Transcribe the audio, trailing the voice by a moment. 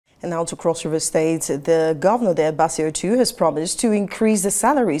And now to Cross River State, the governor there, Basio II, has promised to increase the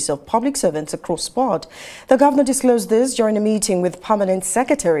salaries of public servants across board. The governor disclosed this during a meeting with permanent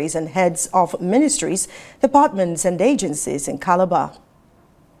secretaries and heads of ministries, departments and agencies in Calabar.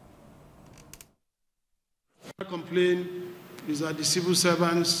 My complaint is that the civil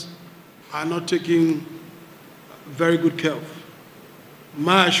servants are not taking very good care of.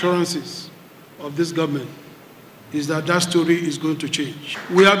 My assurances of this government is that that story is going to change.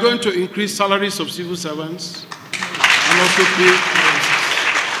 We are going to increase salaries of civil servants and also pay allowances.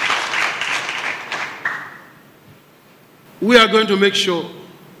 We are going to make sure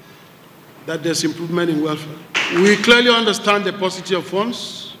that there's improvement in welfare. We clearly understand the paucity of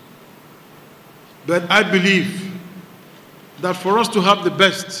funds, but I believe that for us to have the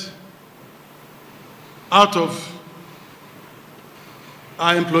best out of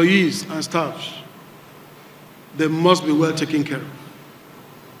our employees and staff, they must be well taken care of.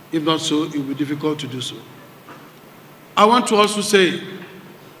 If not so, it will be difficult to do so. I want to also say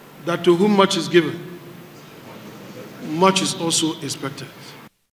that to whom much is given, much is also expected.